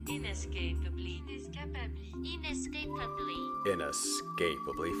Inescapably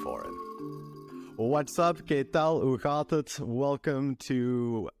foreign. What's up, ¿qué tal, uhatot? Welcome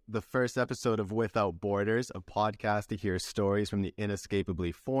to the first episode of Without Borders, a podcast to hear stories from the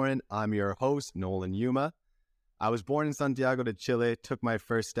inescapably foreign. I'm your host, Nolan Yuma. I was born in Santiago de Chile, took my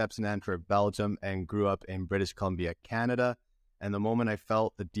first steps in Antwerp, Belgium, and grew up in British Columbia, Canada. And the moment I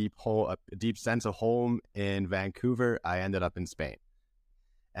felt a deep sense of home in Vancouver, I ended up in Spain.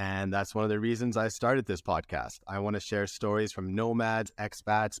 And that's one of the reasons I started this podcast. I want to share stories from nomads,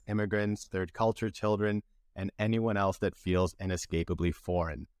 expats, immigrants, third culture children, and anyone else that feels inescapably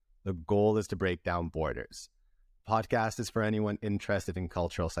foreign. The goal is to break down borders. The podcast is for anyone interested in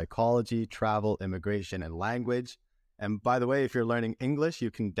cultural psychology, travel, immigration, and language. And by the way, if you're learning English,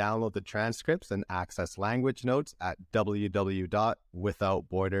 you can download the transcripts and access language notes at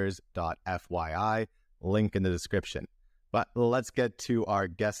www.withoutborders.fyi, link in the description. But let's get to our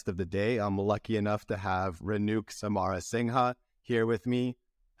guest of the day. I'm lucky enough to have Renuk Samarasinghe here with me.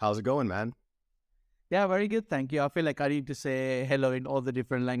 How's it going, man? Yeah, very good. Thank you. I feel like I need to say hello in all the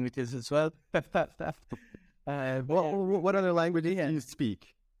different languages as well. What other languages do you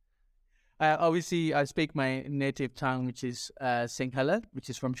speak? Obviously, I speak my native tongue, which is Sinhala, which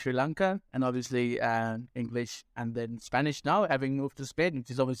is from Sri Lanka, and obviously English and then Spanish now, having moved to Spain,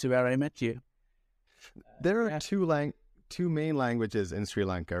 which is obviously where I met you. There are two main languages in Sri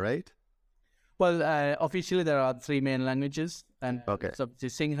Lanka, right? Well, officially there are three main languages, and okay. So it's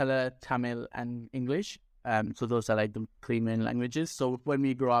Sinhala, Tamil, and English. So those are like the three main languages. So when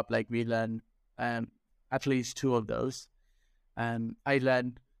we grow up, like we learn at least two of those. I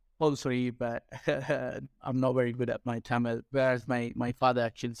learned all three, but I'm not very good at my Tamil, whereas my father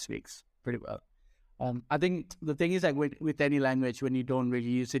actually speaks pretty well. I think the thing is, like with any language, when you don't really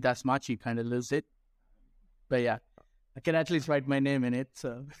use it as much, you kind of lose it. But yeah, I can at least write my name in it.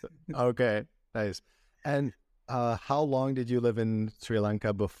 So okay, nice. And how long did you live in Sri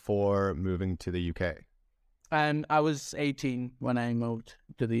Lanka before moving to the UK? And I was 18 when I moved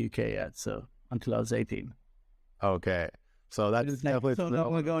to the UK. Yeah, so until I was 18. Okay, so that's definitely so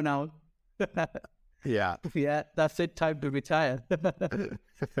long ago now. Yeah. Yeah, that's it. Time to retire.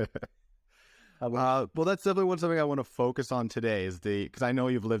 Well, that's definitely something I want to focus on today because I know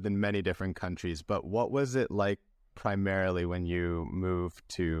you've lived in many different countries, but what was it like primarily when you moved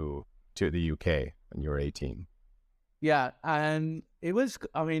to the UK when you were 18? Yeah, and it was,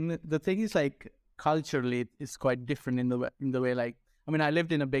 I mean, the thing is, like, culturally, it's quite different in the way, like, I mean, I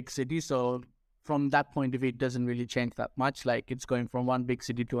lived in a big city, so from that point of view, it doesn't really change that much. Like, it's going from one big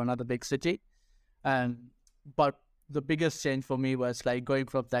city to another big city. But the biggest change for me was, like, going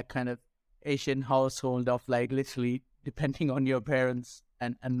from that kind of Asian household of, like, literally depending on your parents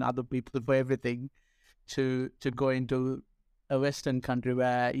and other people for everything to go into a Western country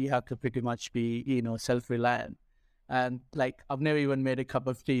where you have to pretty much be, self-reliant. And, like, I've never even made a cup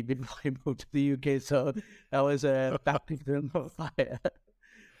of tea before I moved to the UK, so that was a baptism of fire.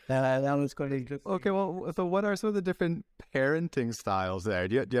 That was quite interesting. Okay, well, so what are some of the different parenting styles there?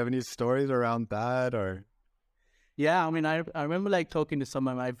 Do you have any stories around that, or? Yeah, I mean, I remember, like, talking to some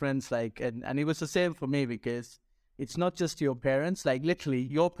of my friends, like, and it was the same for me because it's not just your parents. Like, literally,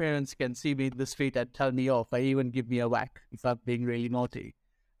 your parents can see me in the street and tell me off, or even give me a whack if I'm being really naughty,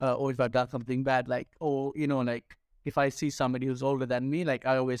 or if I've done something bad, like, or, like, if I see somebody who's older than me, like,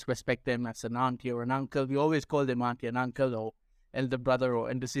 I always respect them as an auntie or an uncle. We always call them auntie and uncle, or elder brother or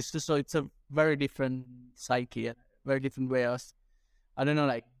elder sister. So it's a very different psyche, a very different way of, I don't know,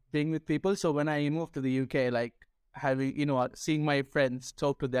 like, being with people. So when I moved to the UK, like, having, seeing my friends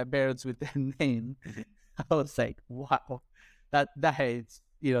talk to their parents with their name, I was like, wow, that is,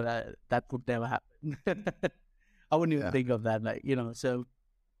 that would never happen. I wouldn't even think of that, like, so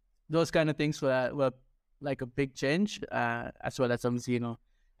those kind of things were like a big change, as well as obviously,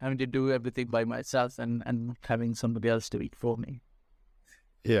 having to do everything by myself and having somebody else do it for me.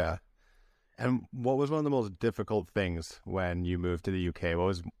 Yeah. And what was one of the most difficult things when you moved to the UK? What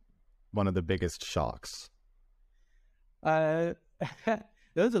was one of the biggest shocks? There's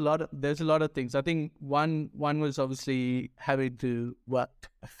a lot of things. I think one was obviously having to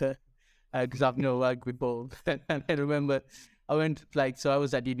work because I've never worked before. And I remember I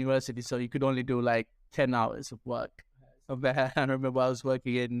was at university, so you could only do like 10 hours of work. So I remember I was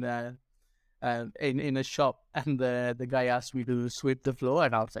working in a shop, and the guy asked me to sweep the floor,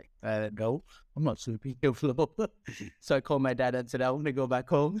 and I was like, no, I'm not sweeping your floor. So I called my dad and said, I want to go back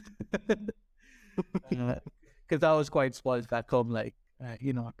home. Because I was quite spoiled back home, like,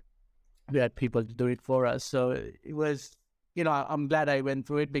 we had people to do it for us. So it was, I'm glad I went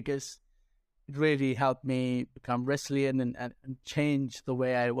through it because it really helped me become resilient and change the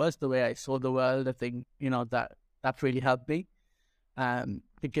way I was, the way I saw the world. I think, that really helped me.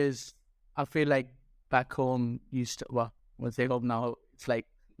 Because I feel like back home when I say home now, it's like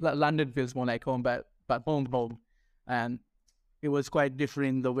London feels more like home, but home. And it was quite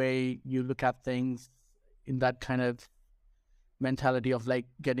different the way you look at things in that kind of mentality of like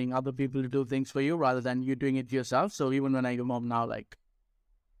getting other people to do things for you rather than you doing it yourself. So even when I go home now, like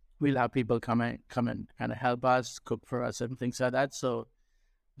we'll have people come and kind of help us, cook for us and things like that. So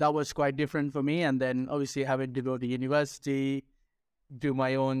that was quite different for me. And then obviously having to go to university, do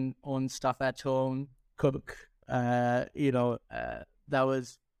my own stuff at home, cook, that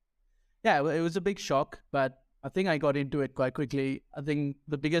was, it was a big shock, but I think I got into it quite quickly. I think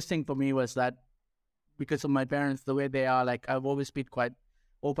the biggest thing for me was that because of my parents, the way they are, like I've always been quite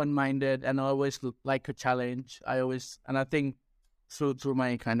open-minded and I always like a challenge. And I think through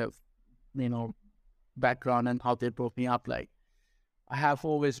my kind of, background and how they brought me up, like I have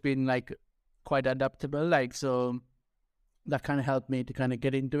always been like quite adaptable, like, so that kind of helped me to kind of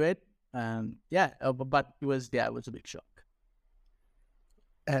get into it. But it was a big shock.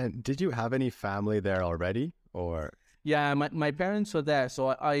 And did you have any family there already, or? Yeah, my parents were there,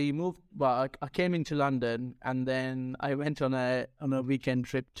 so I moved. Well, I came into London, and then I went on a weekend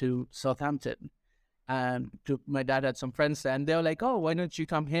trip to Southampton. And my dad had some friends there, and they were like, "Oh, why don't you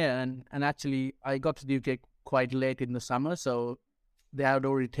come here?" And actually, I got to the UK quite late in the summer, so they had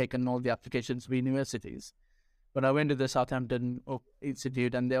already taken all the applications for universities. But I went to the Southampton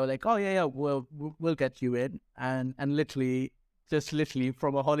Institute, and they were like, "Oh yeah, we'll get you in." And literally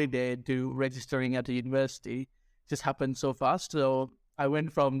from a holiday to registering at a university just happened so fast. So I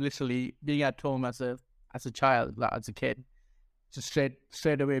went from literally being at home as a child, as a kid, to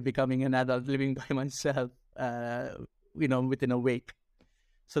straight away becoming an adult, living by myself, within a week.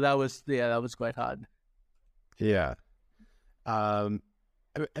 So that was quite hard. Yeah. But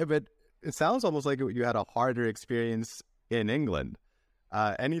it sounds almost like you had a harder experience in England.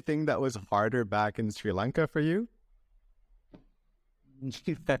 Anything that was harder back in Sri Lanka for you?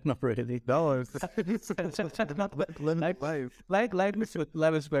 Not really. No, life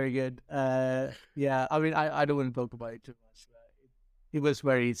was very good. I mean, I don't want to talk about it too much. It was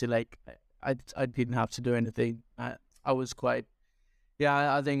very easy. Like I didn't have to do anything. I was quite.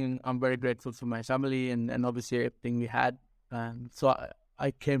 Yeah, I think I'm very grateful for my family and obviously everything we had. So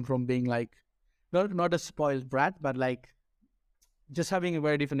I came from being like not a spoiled brat, but like just having a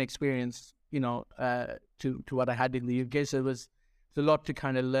very different experience, to what I had in the UK. So it's a lot to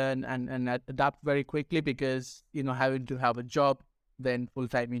kind of learn and adapt very quickly because, having to have a job, then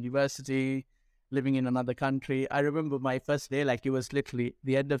full-time university, living in another country. I remember my first day, like it was literally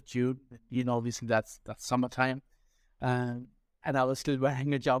the end of June, obviously that's summertime. And I was still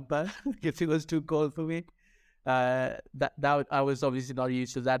wearing a jumper because it was too cold for me. That I was obviously not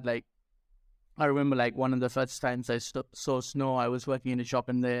used to that. Like, I remember like one of the first times I saw snow, I was working in a shop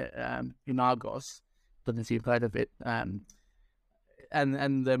in Argos. Don't know if you've heard of it.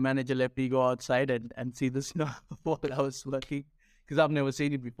 And the manager let me go outside and see the snow while I was working because I've never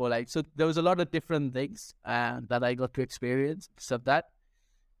seen it before. Like, so there was a lot of different things that I got to experience because of that.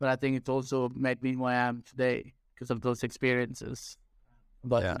 But I think it's also made me who I am today because of those experiences.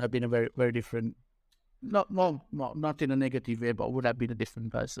 But I've been a very, very different, not in a negative way, but would have been a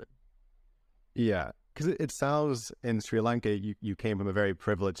different person. Yeah, because it sounds in Sri Lanka, you came from a very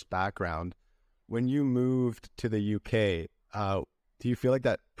privileged background. When you moved to the UK, do you feel like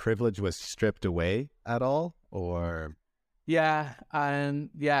that privilege was stripped away at all, or? Yeah, I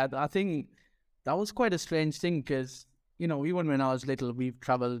think that was quite a strange thing because, even when I was little, we've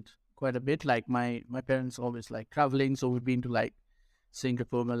traveled quite a bit. Like my parents always like traveling, so we've been to like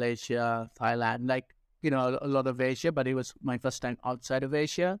Singapore, Malaysia, Thailand, like, a lot of Asia, but it was my first time outside of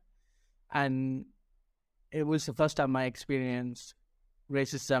Asia. And it was the first time I experienced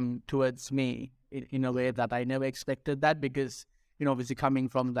racism towards me in a way that I never expected that because, obviously coming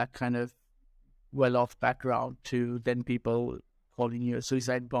from that kind of well-off background to then people calling you a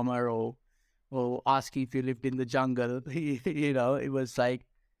suicide bomber or asking if you lived in the jungle, it was like,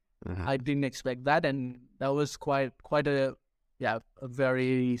 I didn't expect that. And that was quite a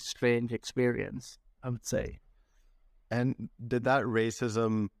very strange experience, I would say. And did that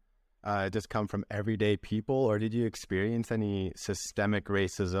racism just come from everyday people, or did you experience any systemic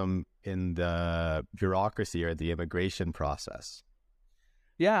racism in the bureaucracy or the immigration process?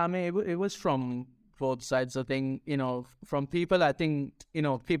 Yeah, I mean, it was from both sides. I think, from people, I think,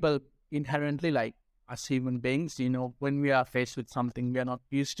 people inherently, like as human beings, when we are faced with something we are not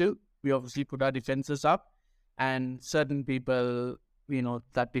used to, we obviously put our defenses up. And certain people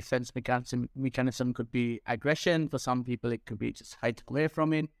that defense mechanism could be aggression. For some people, it could be just hide away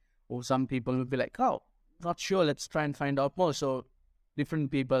from it. Or some people would be like, oh, not sure, let's try and find out more. So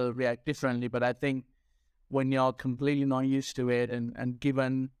different people react differently. But I think when you're completely not used to it and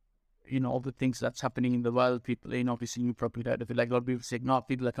given, all the things that's happening in the world, people, obviously you probably heard of it, like a lot of people saying, no,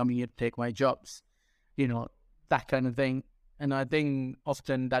 people are coming here to take my jobs, that kind of thing. And I think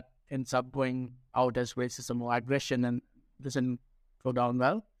often that ends up going out as racism or aggression and doesn't go down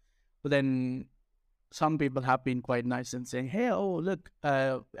well. But then some people have been quite nice and saying, hey, oh, look,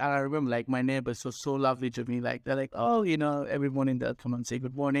 and I remember like my neighbors were so lovely to me. Like they're like, oh, every morning they'll come and say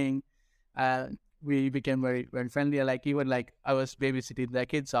good morning. We became very, very friendly. Like even like I was babysitting their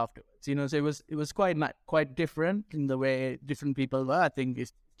kids afterwards, so it was quite different in the way different people were. I think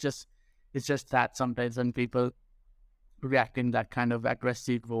it's just that sometimes when people react in that kind of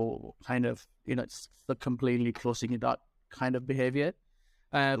aggressive or kind of, it's the completely closing it out kind of behavior.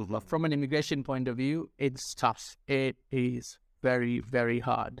 From an immigration point of view, it's tough. It is very, very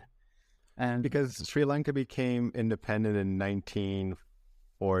hard. And because Sri Lanka became independent in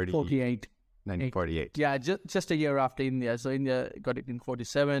 1948. 1948. Yeah, just a year after India. So India got it in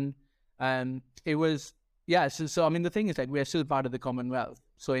 47. And it was, so I mean, the thing is like we are still part of the Commonwealth.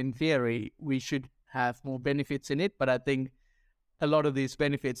 So in theory, we should have more benefits in it. But I think a lot of these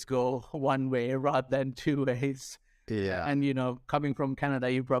benefits go one way rather than two ways. Yeah. And, coming from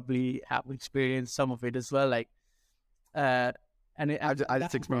Canada, you probably have experienced some of it as well. Like, I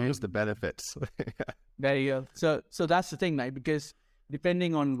just experienced the benefits. There you go. So that's the thing, like, because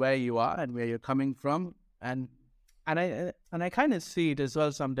depending on where you are and where you're coming from, and I kind of see it as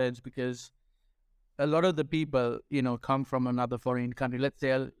well sometimes because a lot of the people, come from another foreign country, let's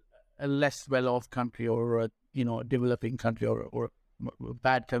say a less well-off country or a, developing country or a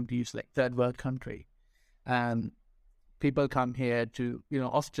bad term to use, like third world country. And people come here to,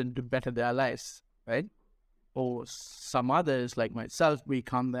 often to better their lives, right? Or some others like myself, we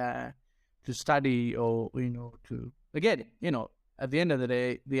come there to study or, to, again, at the end of the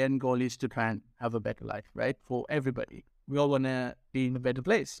day, the end goal is to try and have a better life, right? For everybody. We all want to be in a better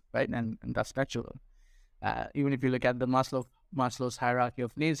place, right? And that's natural. Even if you look at the Maslow's hierarchy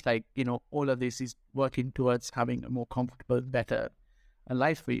of needs, like, all of this is working towards having a more comfortable, better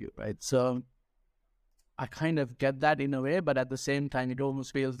life for you, right? So I kind of get that in a way, but at the same time, it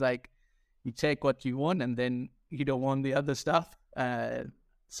almost feels like you take what you want and then you don't want the other stuff.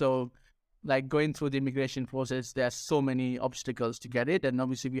 So like going through the immigration process, there's so many obstacles to get it. And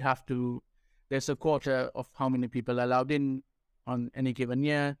obviously there's a quota of how many people are allowed in on any given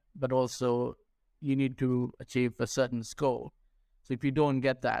year, but also you need to achieve a certain score. So if you don't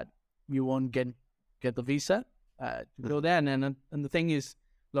get that, you won't get the visa to go there. And the thing is,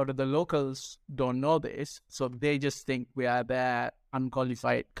 a lot of the locals don't know this, so they just think we are there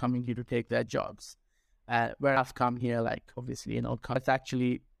unqualified coming here to take their jobs. Where I've come here, like obviously,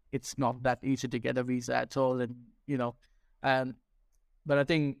 it's not that easy to get a visa at all, and but I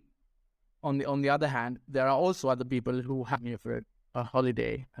think on the other hand, there are also other people who have here for a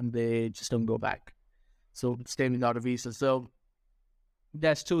holiday and they just don't go back, so stay without a visa. So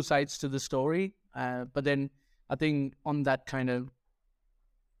there's two sides to the story, but then I think on that kind of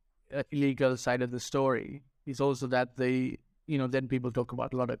illegal side of the story is also that then people talk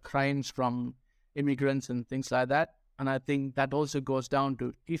about a lot of crimes from immigrants and things like that. And I think that also goes down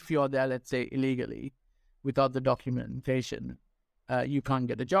to if you're there, let's say illegally, without the documentation, you can't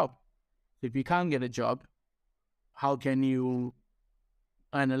get a job. So if you can't get a job, how can you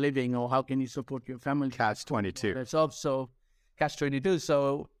earn a living or how can you support your family? Catch-22. So catch-22.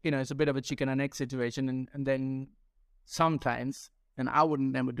 So, it's a bit of a chicken and egg situation. And then sometimes, and I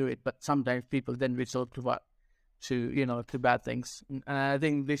wouldn't never do it, but sometimes people then resort to to bad things. And I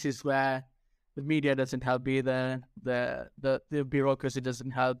think this is where the media doesn't help either. The bureaucracy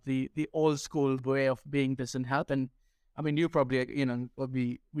doesn't help. The old school way of being doesn't help. And I mean, you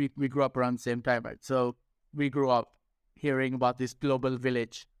probably, we grew up around the same time, right? So we grew up hearing about this global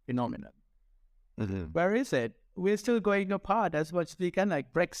village phenomenon. Mm-hmm. Where is it? We're still going apart as much as we can,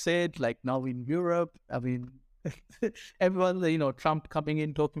 like Brexit, like now in Europe. I mean, everyone, Trump coming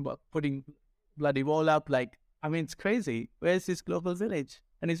in, talking about putting bloody wall up. Like, I mean, it's crazy. Where's this global village?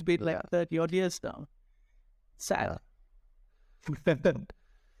 And it's been like 30 odd years now. Sad.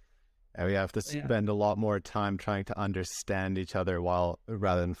 And we have to spend a lot more time trying to understand each other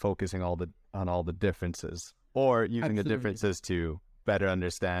rather than focusing on all the differences, or using the differences to better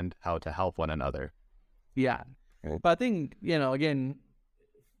understand how to help one another. Yeah. Okay. But I think, again,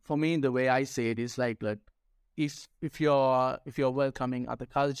 for me, the way I see it is like, look, if you're welcoming other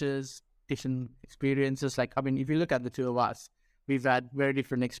cultures, different experiences, like, I mean, if you look at the two of us, we've had very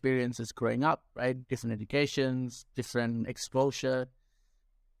different experiences growing up, right? Different educations, different exposure.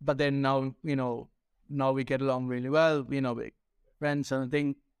 But then now, now we get along really well, with friends. And I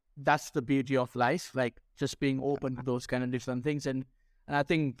think that's the beauty of life, like just being open to those kind of different things. And I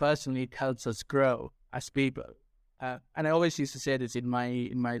think personally, it helps us grow as people. And I always used to say this in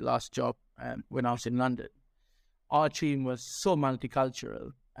my last job when I was in London. Our team was so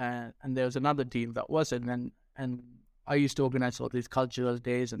multicultural, and there was another team that wasn't. And I used to organize all these cultural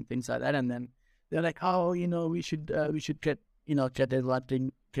days and things like that. And then they're like, "Oh, we should get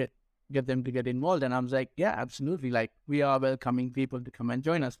get them to get involved." And I was like, "Yeah, absolutely. Like, we are welcoming people to come and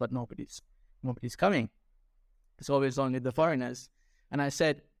join us, but nobody's coming. It's always only the foreigners." And I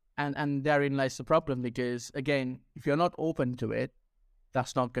said, and therein lies the problem, because again, if you're not open to it,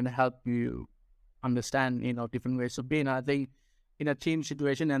 that's not going to help you understand, different ways of being. I think in a team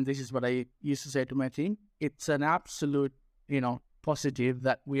situation, and this is what I used to say to my team, it's an absolute, positive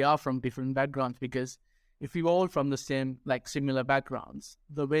that we are from different backgrounds, because if we're all from the same, like similar backgrounds,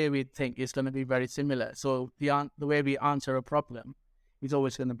 the way we think is going to be very similar. So the way we answer a problem is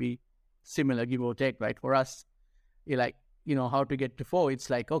always going to be similar, give or take, right? For us, you're like, how to get to 4, it's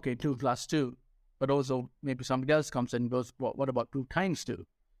like, okay, 2 plus 2. But also maybe somebody else comes and goes, what about 2 times 2,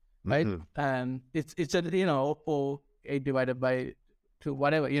 right? It's a, or 8 divided by 2,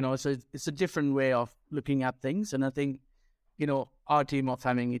 whatever, so it's a different way of looking at things. And I think, our team of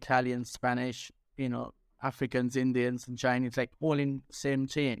having Italians, Spanish, Africans, Indians, and Chinese, like all in the same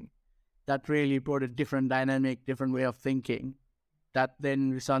team, that really brought a different dynamic, different way of thinking, that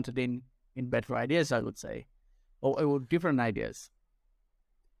then resulted in better ideas, I would say, or different ideas.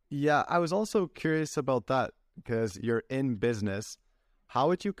 Yeah, I was also curious about that, because you're in business. How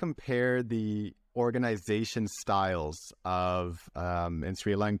would you compare the organization styles of in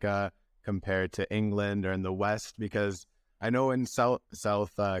Sri Lanka compared to England or in the West? Because I know in South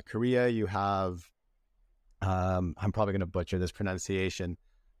Korea you have, I'm probably going to butcher this pronunciation,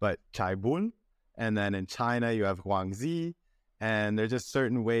 but Chaibun, and then in China you have Guangxi, and there's just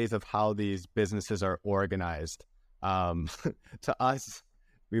certain ways of how these businesses are organized. To us,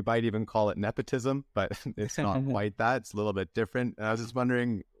 we might even call it nepotism, but it's not quite that. It's a little bit different. And I was just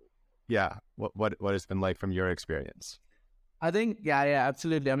wondering, what it's been like from your experience. I think, yeah,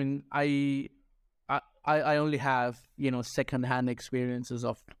 absolutely. I mean, I only have, secondhand experiences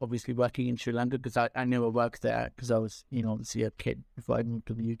of obviously working in Sri Lanka, because I never worked there, because I was, obviously a kid before I moved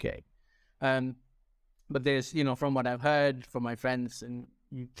to the UK. But there's, from what I've heard from my friends, and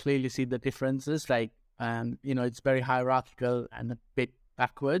you clearly see the differences, like, it's very hierarchical and a bit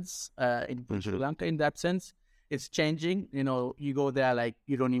backwards in Sri Lanka in that sense. It's changing. You go there, like,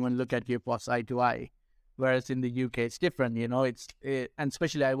 you don't even look at your boss eye to eye. Whereas in the UK, it's different, and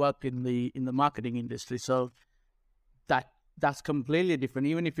especially I worked in the marketing industry. So that's completely different.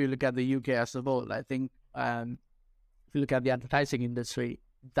 Even if you look at the UK as a whole, I think if you look at the advertising industry,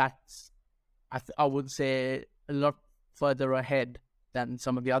 that's, I would say, a lot further ahead than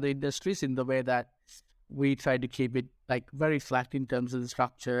some of the other industries, in the way that we try to keep it like very flat in terms of the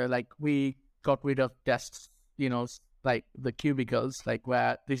structure. Like, we got rid of desks, like the cubicles, like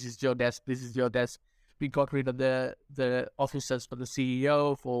where this is your desk, this is your desk. We got rid of the officers for the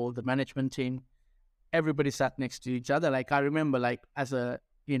CEO, for the management team. Everybody sat next to each other. Like, I remember, like, as a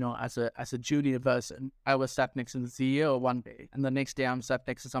junior person, I was sat next to the CEO one day, and the next day I'm sat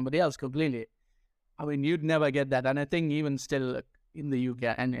next to somebody else completely. I mean, you'd never get that. And I think even still in the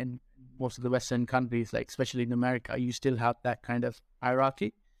UK and in most of the Western countries, like especially in America, you still have that kind of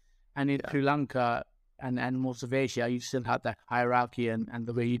hierarchy. And in Sri Lanka and most of Asia, you still have that hierarchy and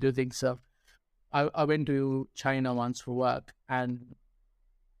the way you do things. So I went to China once for work, and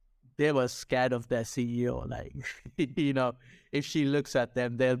they were scared of their CEO. Like, if she looks at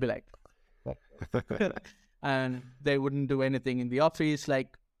them, they'll be like, and they wouldn't do anything in the office,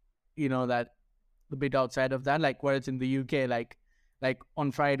 like, that a bit outside of that. Like, whereas in the UK, like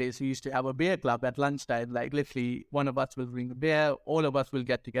on Fridays, we used to have a beer club at lunchtime. Like, literally, one of us will bring a beer, all of us will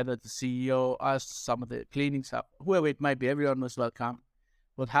get together, the CEO, us, some of the cleaning staff, whoever it might be, everyone was welcome.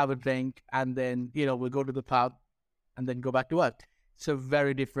 We'll have a drink, and then, we'll go to the pub and then go back to work. It's a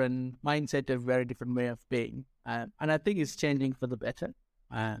very different mindset, a very different way of being. And I think it's changing for the better,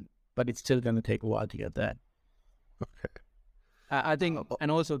 but it's still going to take a while to get there. Okay. I think, and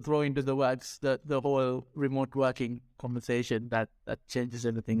also throw into the works the whole remote working conversation, that changes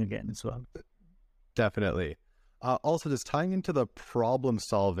everything again as well. Definitely. Also, just tying into the problem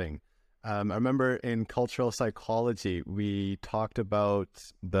solving, I remember in cultural psychology, we talked about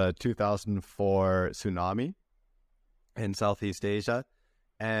the 2004 tsunami in Southeast Asia.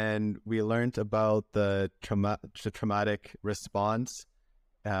 and we learned about the traumatic response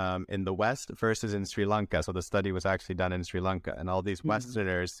in the West versus in Sri Lanka. So the study was actually done in Sri Lanka, and all these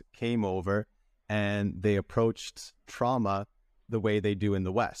Westerners came over and they approached trauma the way they do in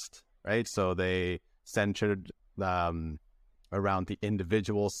the West, right? So they centered around the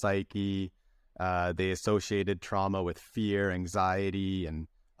individual psyche. They associated trauma with fear, anxiety, and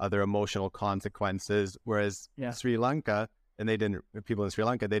other emotional consequences. Whereas Sri Lanka, and people in Sri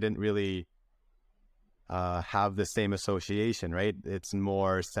Lanka, they didn't really have the same association, right? It's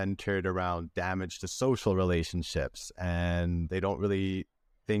more centered around damage to social relationships, and they don't really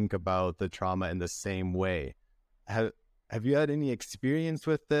think about the trauma in the same way. Have you had any experience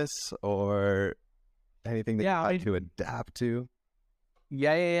with this, or anything that you had to adapt to?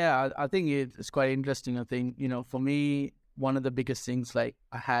 Yeah. I think it's quite interesting. I think, for me, one of the biggest things like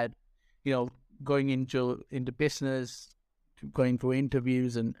I had, going into business, going for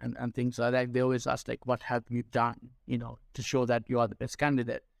interviews and things like that, they always ask like, what have you done, to show that you are the best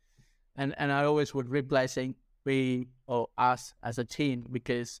candidate? And I always would reply saying, we or us as a team,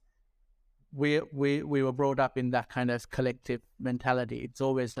 because we were brought up in that kind of collective mentality. It's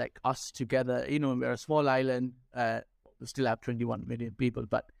always like us together. We're a small island. We still have 21 million people,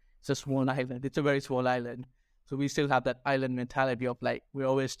 but it's a small island. It's a very small island. So we still have that island mentality of like, we're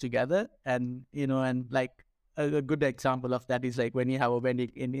always together. And, and like a good example of that is like when you have a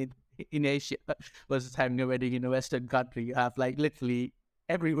wedding in Asia versus having a wedding in a Western country, you have like literally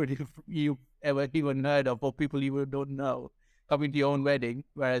everybody you ever even heard of, or people you don't know, coming to your own wedding.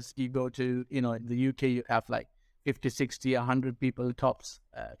 Whereas you go to, in the UK, you have like 50, 60, 100 people tops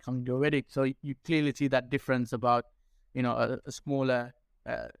coming to your wedding. So you clearly see that difference about, a smaller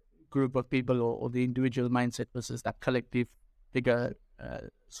group of people or the individual mindset versus that collective, bigger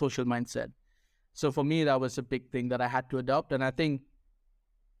social mindset. So for me, that was a big thing that I had to adopt. And I think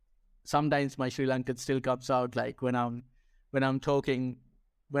sometimes my Sri Lankan still comes out, like when I'm talking,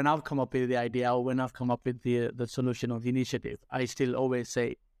 when I've come up with the idea or when I've come up with the solution or the initiative, I still always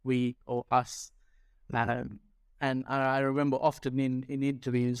say we or us. And I remember often in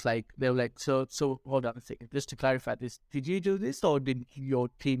interviews, like they were like, so hold on a second, just to clarify this, did you do this or did your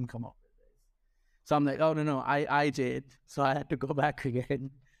team come up with this? So I'm like, oh no, I did. So I had to go back again.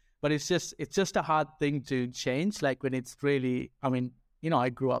 But it's just a hard thing to change. Like when it's really, I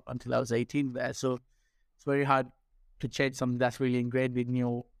grew up until I was 18 there, so it's very hard to change something that's really ingrained in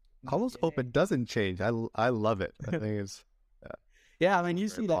you. I almost hope it doesn't change. I love it. I think it's you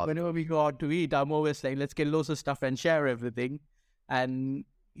see, like whenever we go out to eat, I'm always like, let's get loads of stuff and share everything. And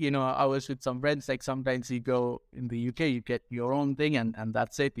I was with some friends, like sometimes you go in the UK, you get your own thing and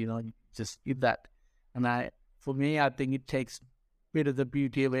that's it, you just eat that. And for me, I think it takes a bit of the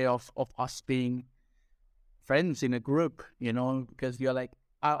beauty away of us being friends in a group, because you're like,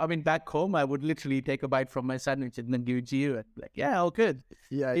 back home, I would literally take a bite from my sandwich and then give it to you. And like, yeah, all good.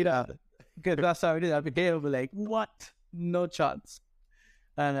 Yeah. Because that's how it is. I'd be here, like, what? No chance.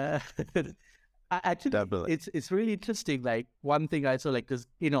 And actually, definitely. It's really interesting. Like one thing I saw, like, because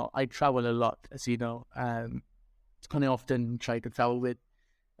I travel a lot, as you know, it's kind of often try to travel with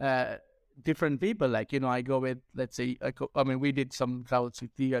different people. Like I go with, let's say, we did some travels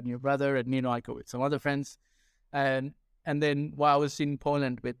with you and your brother, and I go with some other friends, and then while I was in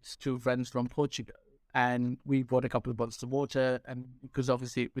Poland with two friends from Portugal, and we bought a couple of bottles of water, and because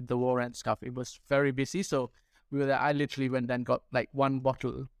obviously with the war and stuff, it was very busy, so. I literally went and got like one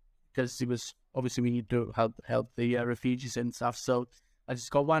bottle because it was obviously we need to help the refugees and stuff. So I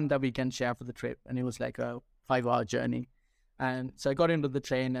just got one that we can share for the trip, and it was like a 5-hour journey. And so I got into the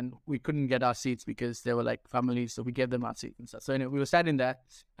train, and we couldn't get our seats because they were like families, so we gave them our seats and stuff. So anyway, we were sat in there,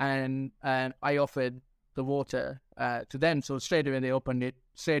 and I offered the water to them. So straight away they opened it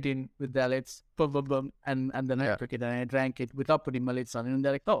straight in with their lids, boom, boom, boom, and then I took it and I drank it without putting my lids on. And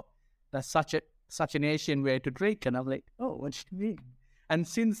they're like, oh, that's such an Asian way to drink. And I'm like, oh, what do you mean? And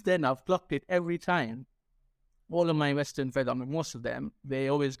since then, I've clocked it every time. All of my Western friends, most of them, they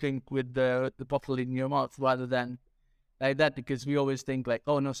always drink with the bottle in your mouth rather than like that, because we always think like,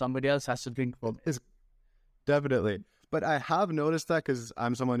 oh no, somebody else has to drink from it. Definitely. But I have noticed that because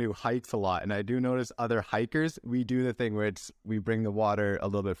I'm someone who hikes a lot, and I do notice other hikers, we do the thing where we bring the water a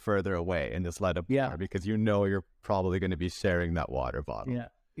little bit further away and just let it pour, because you're probably going to be sharing that water bottle. Yeah.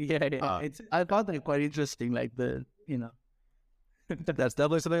 I thought that quite interesting, like That's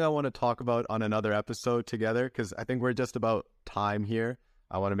definitely something I want to talk about on another episode together, because I think we're just about time here.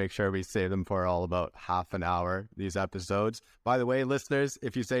 I want to make sure we save them for all about half an hour, these episodes. By the way, listeners,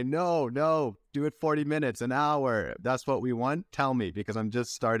 if you say, no, do it 40 minutes, an hour, that's what we want, tell me, because I'm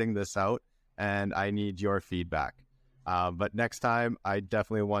just starting this out and I need your feedback. But next time, I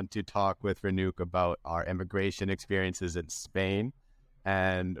definitely want to talk with Renouk about our immigration experiences in Spain.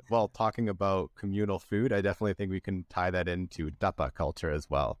 And while talking about communal food, I definitely think we can tie that into Dapa culture as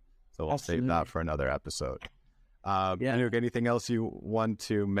well. So we'll save that for another episode. Renouk, anything else you want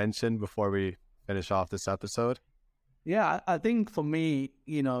to mention before we finish off this episode? Yeah, I think for me,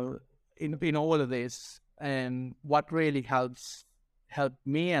 in all of this, and what really helped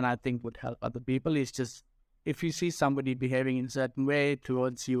me, and I think would help other people, is just if you see somebody behaving in a certain way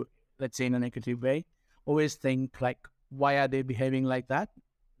towards you, let's say in a negative way, always think like, why are they behaving like that?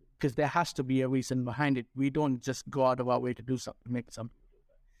 Because there has to be a reason behind it. We don't just go out of our way to do something, make something.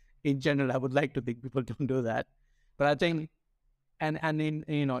 In general, I would like to think people don't do that. But I think, and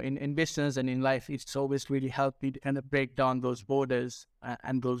in business and in life, it's always really helped me to kind of break down those borders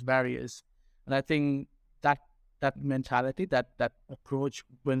and those barriers. And I think that mentality, that approach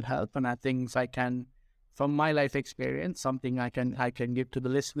will help. And I think if I can, from my life experience, something I can give to the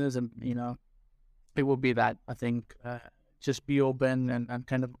listeners, and it would be that. I think just be open and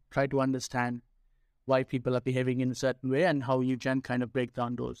kind of try to understand why people are behaving in a certain way and how you can kind of break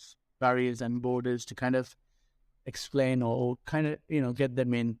down those barriers and borders to kind of explain or kind of, get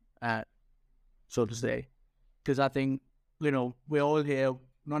them in, so to say. Because I think, we're all here.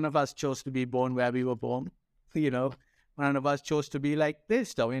 None of us chose to be born where we were born, None of us chose to be like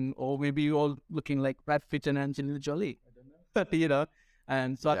this, or maybe you all looking like Brad Pitt and Angelina Jolie, I don't know.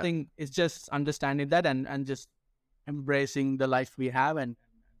 And so I think it's just understanding that and just embracing the life we have and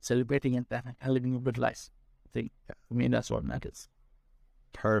celebrating it and living a good life. I think, for me, that's what matters.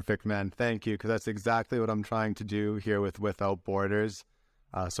 Perfect, man. Thank you, because that's exactly what I'm trying to do here with Without Borders.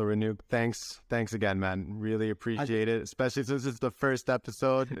 So Renouk, thanks again, man. Really appreciate it, especially since it's the first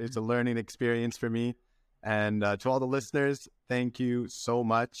episode. It's a learning experience for me. And to all the listeners, thank you so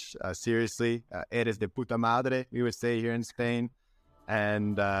much. Seriously, eres de puta madre, we would say here in Spain.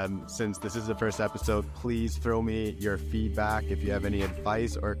 And since this is the first episode, please throw me your feedback if you have any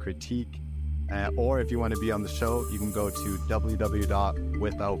advice or critique. Or if you want to be on the show, you can go to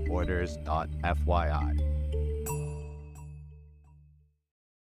www.withoutborders.fyi.